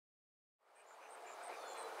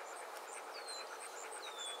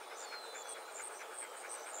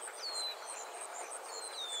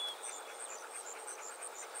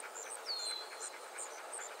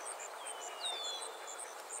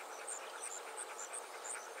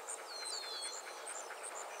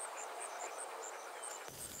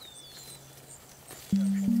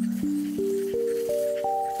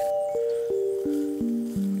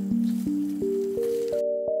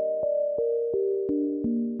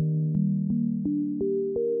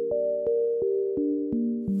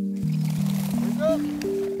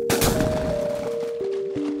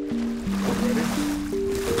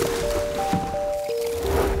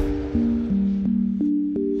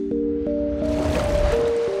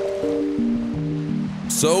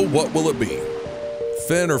So what will it be?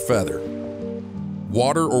 Fin or feather?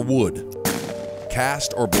 Water or wood?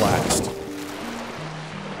 Cast or blast?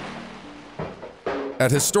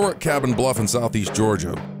 At historic Cabin Bluff in southeast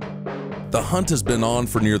Georgia, the hunt has been on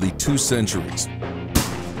for nearly 2 centuries,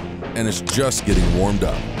 and it's just getting warmed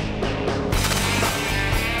up.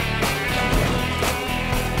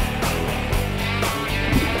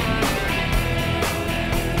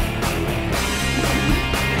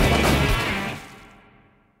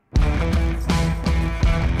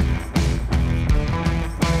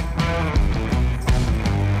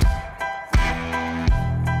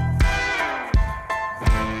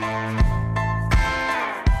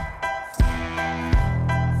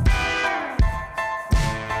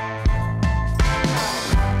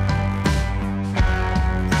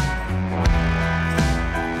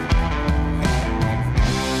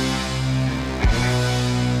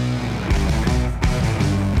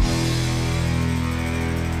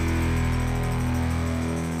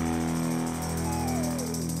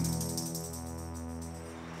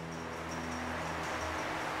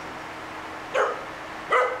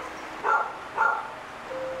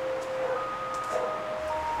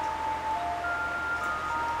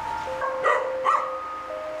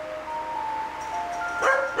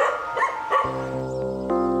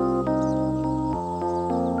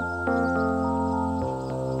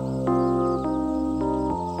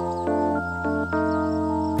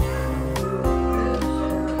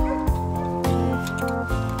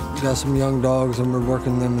 Got some young dogs and we're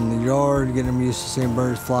working them in the yard, getting them used to seeing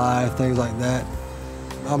birds fly, things like that.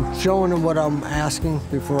 I'm showing them what I'm asking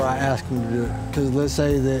before I ask them to do it. Because let's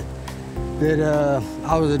say that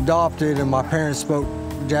I was adopted and my parents spoke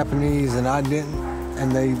Japanese and I didn't,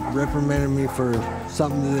 and they reprimanded me for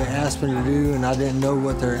something that they asked me to do and I didn't know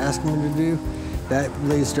what they're asking me to do. That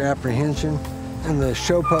leads to apprehension. In the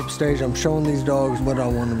show pup stage, I'm showing these dogs what I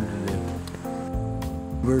want them to do.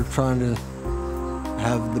 We're trying to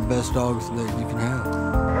have the best dogs that you can have.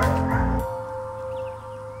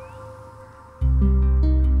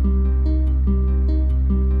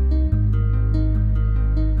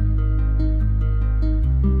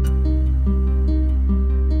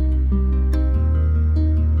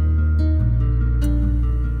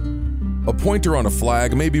 A pointer on a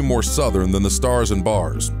flag may be more southern than the stars and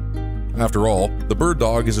bars. After all, the bird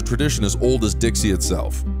dog is a tradition as old as Dixie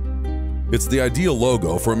itself. It's the ideal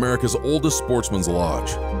logo for America's oldest sportsman's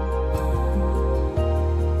lodge.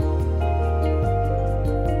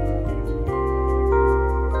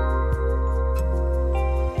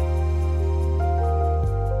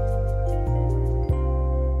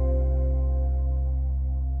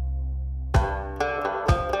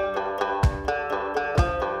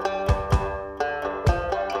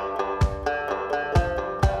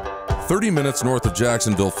 "30 minutes north of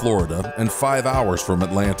Jacksonville, Florida, and 5 hours from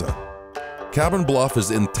Atlanta. Cabin Bluff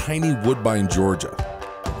is in tiny Woodbine, Georgia.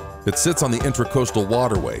 It sits on the Intracoastal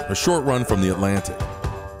Waterway, a short run from the Atlantic.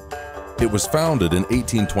 It was founded in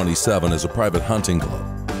 1827 as a private hunting club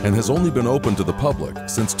and has only been open to the public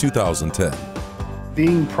since 2010.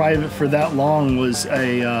 Being private for that long was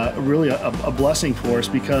really a blessing for us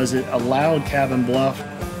because it allowed Cabin Bluff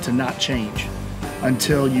to not change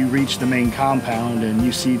until you reach the main compound and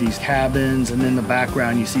you see these cabins, and in the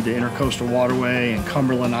background you see the Intracoastal Waterway and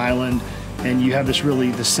Cumberland Island. And you have this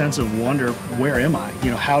sense of wonder, where am I? You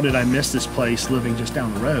know, how did I miss this place living just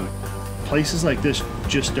down the road? Places like this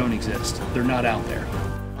just don't exist. They're not out there.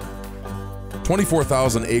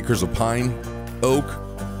 24,000 acres of pine, oak,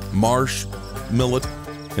 marsh, millet,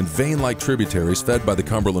 and vein-like tributaries fed by the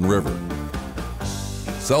Cumberland River.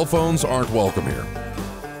 Cell phones aren't welcome here.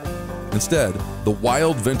 Instead, the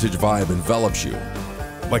wild vintage vibe envelops you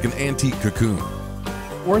like an antique cocoon.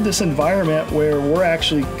 We're in this environment where we're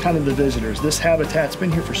actually kind of the visitors. This habitat's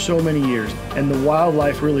been here for so many years, and the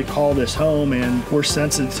wildlife really called us home, and we're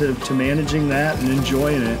sensitive to managing that and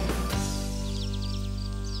enjoying it.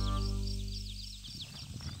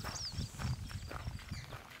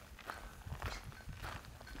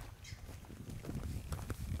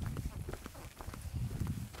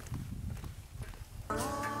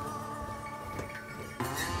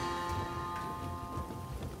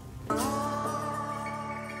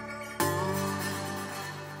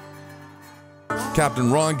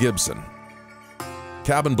 Captain Ron Gibson,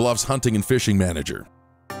 Cabin Bluff's hunting and fishing manager.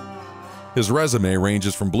 His resume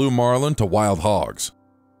ranges from blue marlin to wild hogs.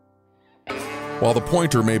 While the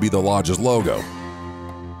pointer may be the lodge's logo,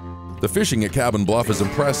 the fishing at Cabin Bluff is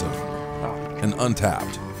impressive, and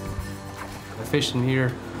untapped. The fishing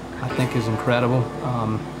here, I think, is incredible.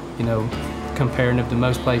 You know, comparative to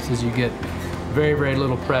most places, you get very, very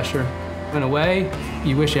little pressure. In a way,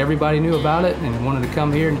 you wish everybody knew about it and wanted to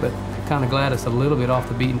come here, but I'm kind of glad it's a little bit off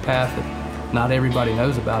the beaten path that not everybody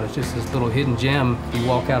knows about. It's just this little hidden gem. You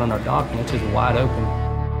walk out on our dock and it's just wide open.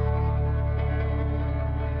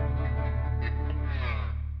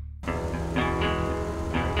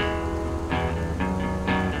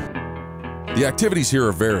 The activities here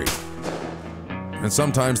are varied, and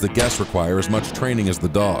sometimes the guests require as much training as the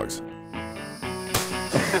dogs.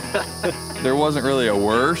 There wasn't really a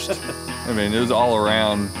worst. I mean, it was all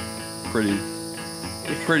around pretty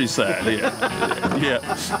sad,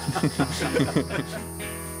 yeah.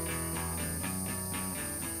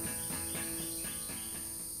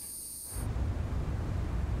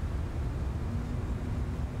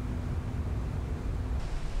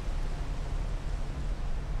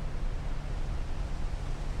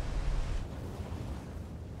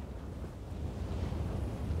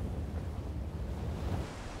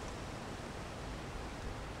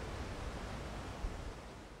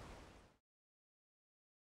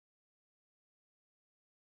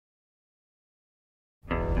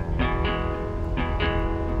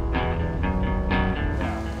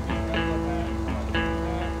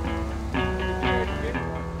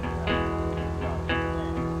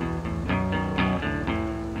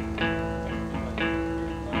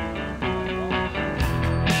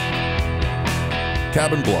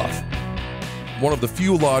 Cabin Bluff, one of the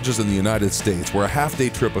few lodges in the United States where a half-day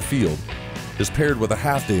trip afield is paired with a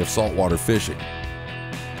half-day of saltwater fishing.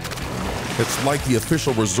 It's like the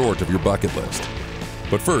official resort of your bucket list.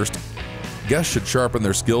 But first, guests should sharpen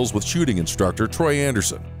their skills with shooting instructor Troy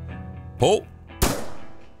Anderson. Pull.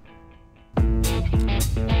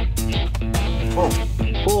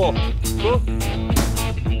 Pull.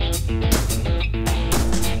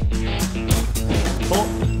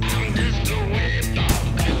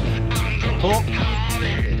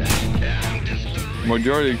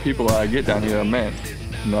 Majority of the people that I get down here are men.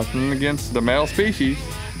 Nothing against the male species.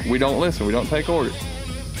 We don't listen, we don't take orders.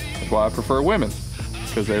 That's why I prefer women,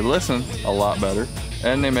 because they listen a lot better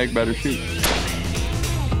and they make better shoots.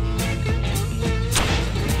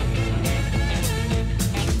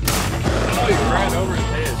 Ran over his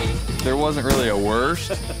head. There wasn't really a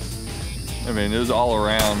worst. I mean, it was all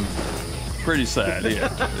around pretty sad,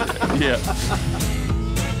 yeah.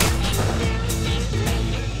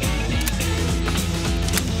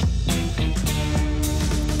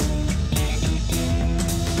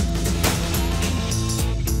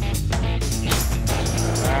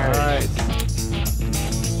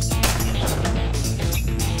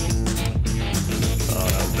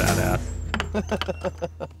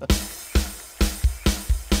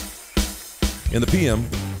 In the PM,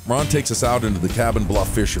 Ron takes us out into the Cabin Bluff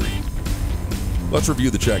fishery. Let's review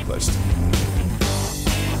the checklist.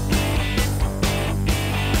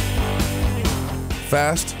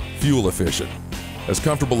 Fast, fuel efficient, as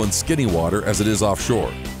comfortable in skinny water as it is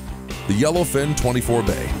offshore. The Yellowfin 24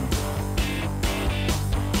 Bay.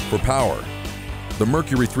 For power, the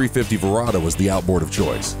Mercury 350 Verado is the outboard of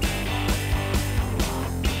choice.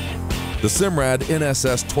 The Simrad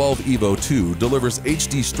NSS 12 Evo 2 delivers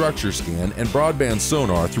HD structure scan and broadband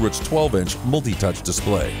sonar through its 12-inch multi-touch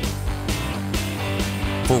display.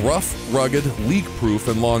 For rough, rugged, leak-proof,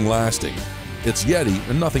 and long-lasting, it's Yeti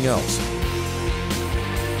and nothing else.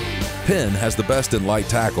 Penn has the best in light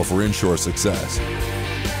tackle for inshore success.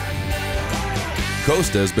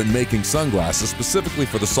 Costa has been making sunglasses specifically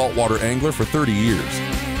for the saltwater angler for 30 years.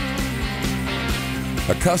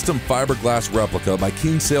 A custom fiberglass replica by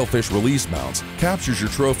King Sailfish Release Mounts captures your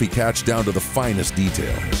trophy catch down to the finest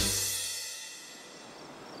detail.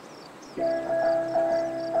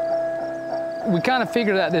 We kind of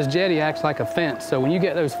figured that this jetty acts like a fence, so when you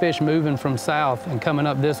get those fish moving from south and coming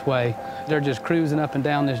up this way, they're just cruising up and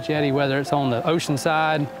down this jetty, whether it's on the ocean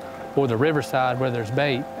side or the river side where there's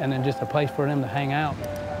bait, and then just a place for them to hang out.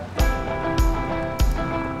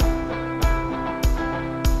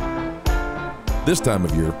 This time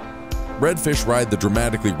of year, redfish ride the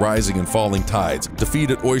dramatically rising and falling tides to feed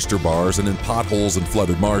at oyster bars and in potholes and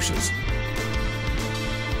flooded marshes.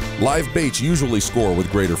 Live baits usually score with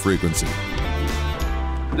greater frequency.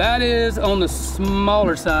 That is on the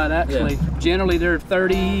smaller side, actually. Yeah. Generally, they're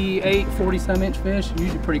 38, 40-some inch fish,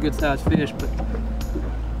 usually pretty good sized fish, but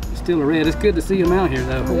it's still a red. It's good to see them out here,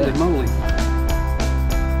 though. Holy moly.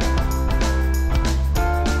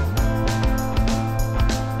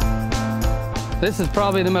 This is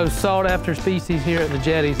probably the most sought after species here at the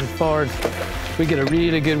jetties, as far as we get a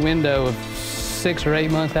really good window of 6 or 8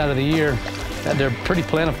 months out of the year They're pretty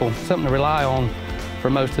plentiful, something to rely on for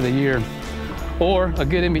most of the year. Or a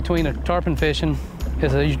good in-between of tarpon fishing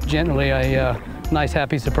is generally a nice,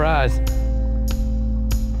 happy surprise.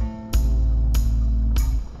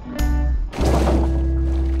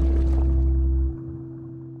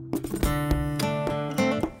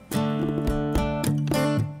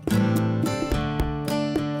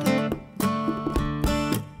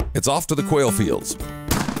 It's off to the quail fields.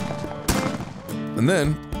 And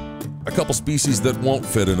then, a couple species that won't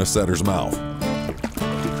fit in a setter's mouth.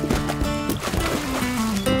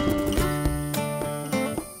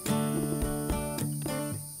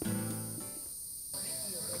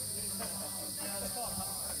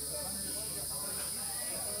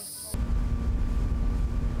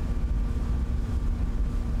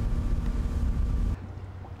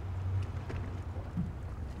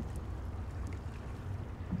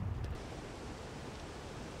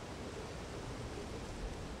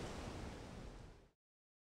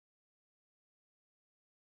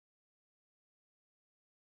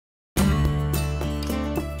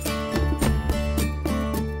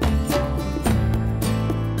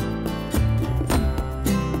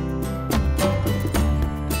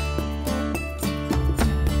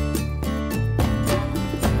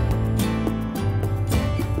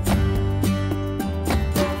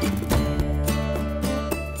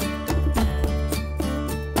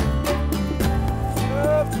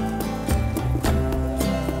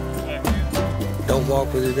 Don't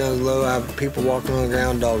walk with your guns low. I have people walking on the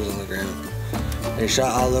ground, dogs on the ground. Any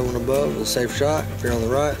shot eye level and above is a safe shot. If you're on the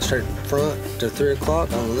right, straight in front to 3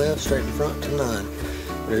 o'clock. On the left, straight in front to 9.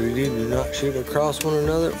 Whatever you do not shoot across one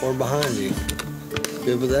another or behind you.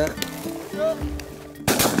 Good with that?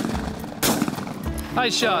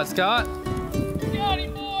 Nice shot, Scott. Got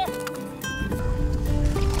him, boy.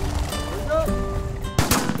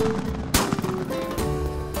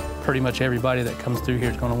 Pretty much everybody that comes through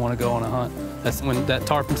here is going to want to go on a hunt. That's when that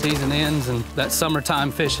tarpon season ends and that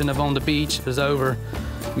summertime fishing of on the beach is over.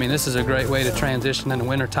 I mean, this is a great way to transition in the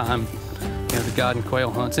wintertime, you know, to guide and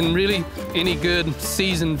quail hunts. And really, any good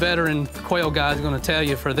seasoned veteran quail guide is going to tell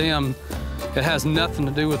you for them, it has nothing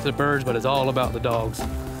to do with the birds, but it's all about the dogs.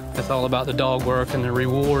 It's all about the dog work and the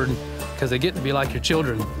reward, because they get to be like your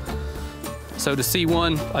children. So to see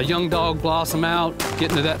a young dog blossom out,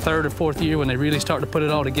 get into that 3rd or 4th year when they really start to put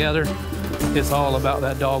it all together, it's all about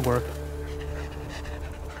that dog work.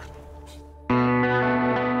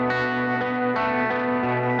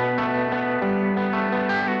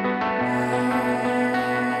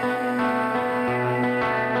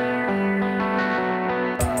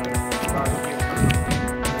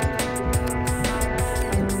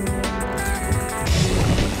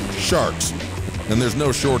 Sharks, and there's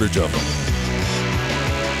no shortage of them.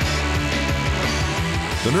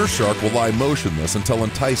 The nurse shark will lie motionless until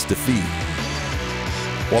enticed to feed.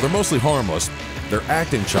 While they're mostly harmless, their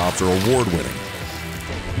acting chops are award-winning.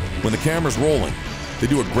 When the camera's rolling, they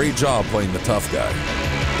do a great job playing the tough guy.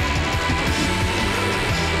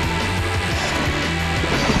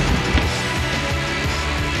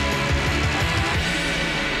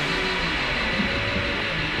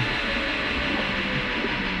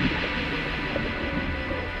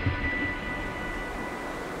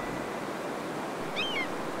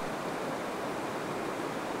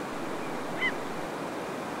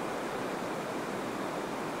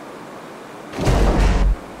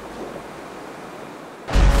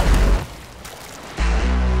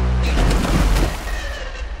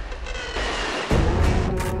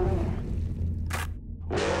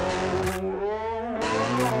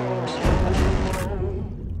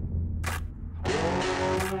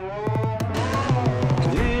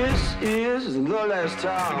 The last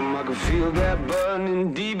time I could feel that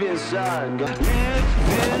burning deep inside.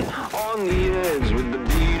 Living on the edge with the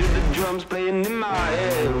beat of the drums playing in my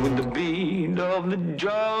head, with the beat of the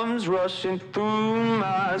drums rushing through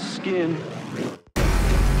my skin.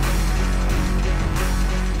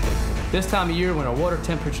 This time of year when our water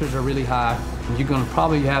temperatures are really high, you're going to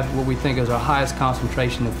probably have what we think is our highest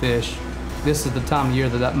concentration of fish. This is the time of year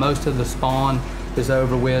that most of the spawn is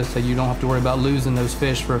over with, so you don't have to worry about losing those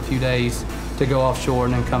fish for a few days to go offshore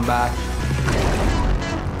and then come back.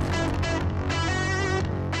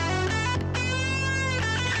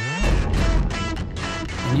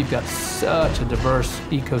 And you've got such a diverse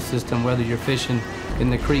ecosystem, whether you're fishing in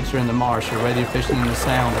the creeks or in the marsh, or whether you're fishing in the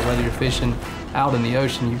sound, or whether you're fishing out in the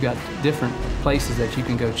ocean. You've got different places that you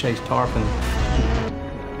can go chase tarpon.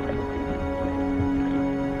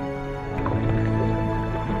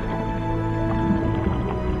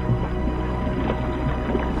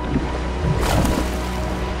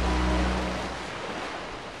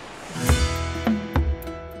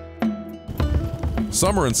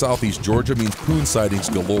 Summer in southeast Georgia means coon sightings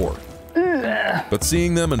galore. But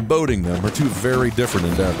seeing them and boating them are two very different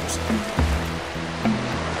endeavors.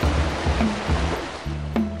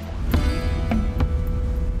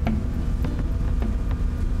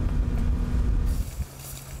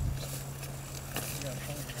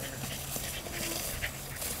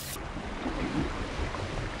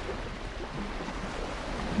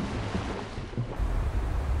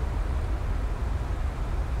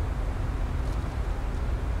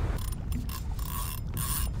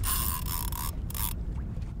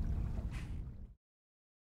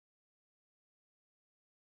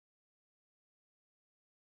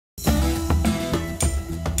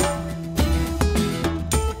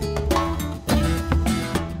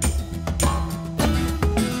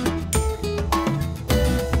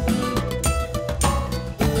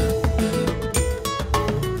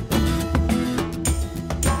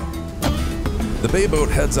 The bay boat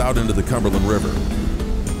heads out into the Cumberland River.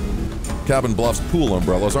 Cabin Bluff's pool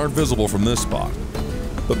umbrellas aren't visible from this spot,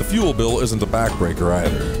 but the fuel bill isn't a backbreaker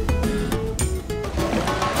either.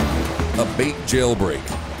 A bait jailbreak.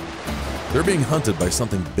 They're being hunted by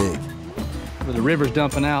something big. Where the river's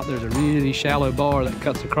dumping out, there's a really shallow bar that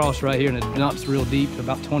cuts across right here, and it dumps real deep to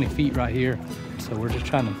about 20 feet right here. So we're just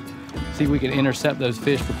trying to see if we can intercept those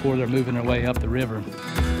fish before they're moving their way up the river.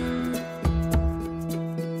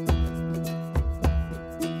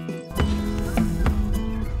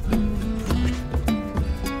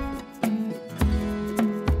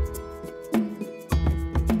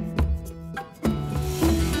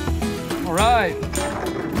 All right.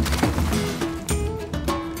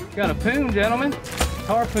 Got a poon, gentlemen.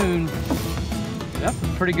 Tarpon. That's a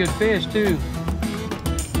pretty good fish, too.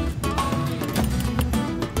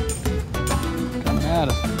 Coming at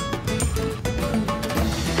us.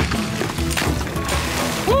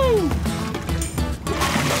 Woo!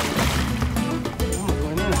 Oh,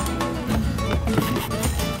 went in.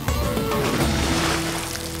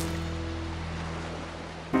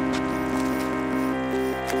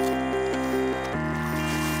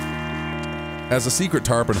 As a secret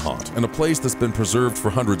tarpon haunt and a place that's been preserved for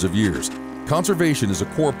hundreds of years, conservation is a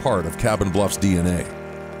core part of Cabin Bluff's DNA.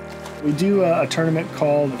 We do a tournament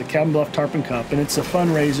called the Cabin Bluff Tarpon Cup, and it's a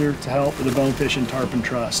fundraiser to help the Bonefish and Tarpon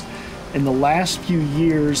Trust. In the last few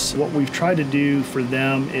years, what we've tried to do for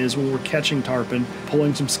them is when we're catching tarpon,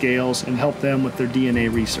 pulling some scales and help them with their DNA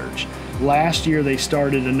research. Last year, they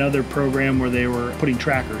started another program where they were putting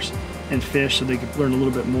trackers in fish so they could learn a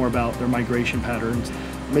little bit more about their migration patterns.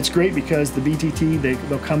 It's great because the BTT,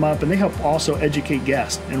 they'll come up and they help also educate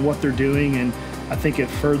guests and what they're doing, and I think it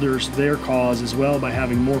furthers their cause as well by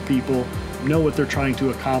having more people know what they're trying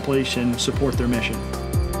to accomplish and support their mission.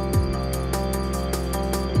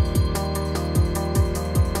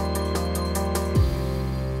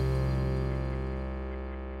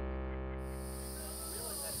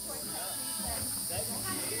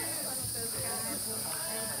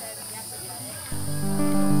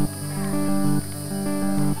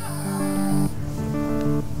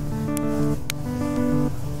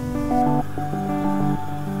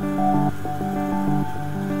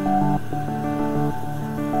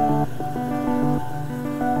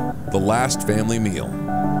 The last family meal.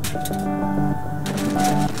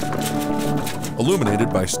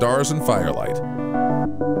 Illuminated by stars and firelight.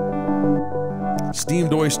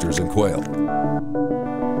 Steamed oysters and quail.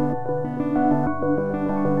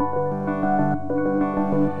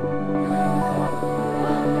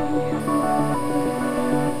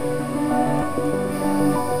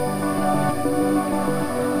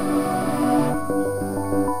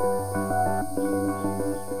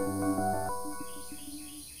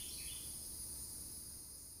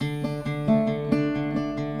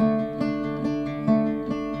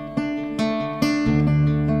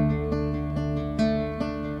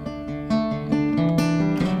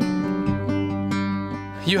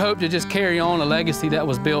 You hope to just carry on a legacy that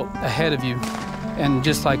was built ahead of you. And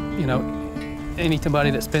just like, you know, anybody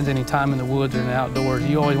that spends any time in the woods or in the outdoors,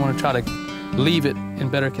 you always want to try to leave it in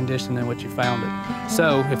better condition than what you found it.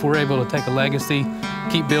 So if we're able to take a legacy,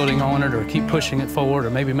 keep building on it or keep pushing it forward or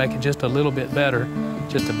maybe make it just a little bit better,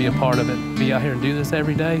 just to be a part of it, be out here and do this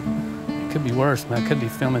every day, it could be worse, man. It could be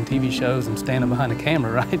filming TV shows and standing behind a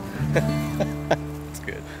camera, right? That's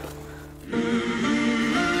good.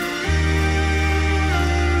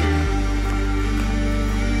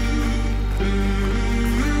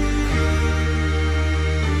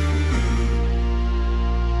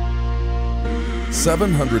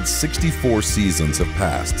 764 seasons have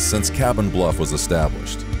passed since Cabin Bluff was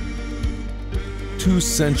established. 2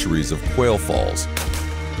 centuries of quail falls,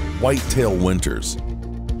 whitetail winters,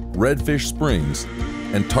 redfish springs,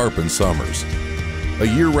 and tarpon summers. a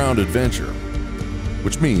year-round adventure,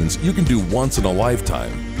 which means you can do once in a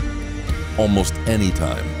lifetime, almost any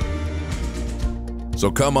time. So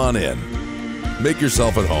come on in, make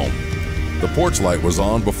yourself at home. The porch light was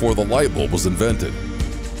on before the light bulb was invented.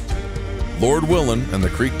 Lord willin' and the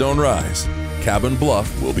creek don't rise, Cabin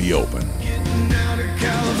Bluff will be open.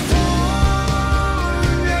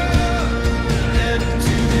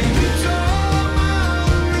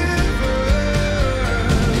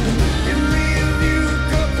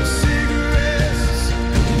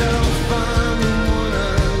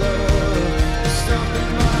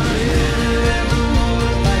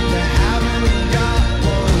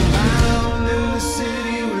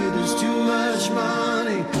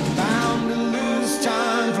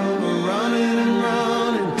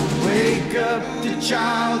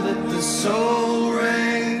 Child that the soul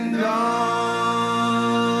rained on.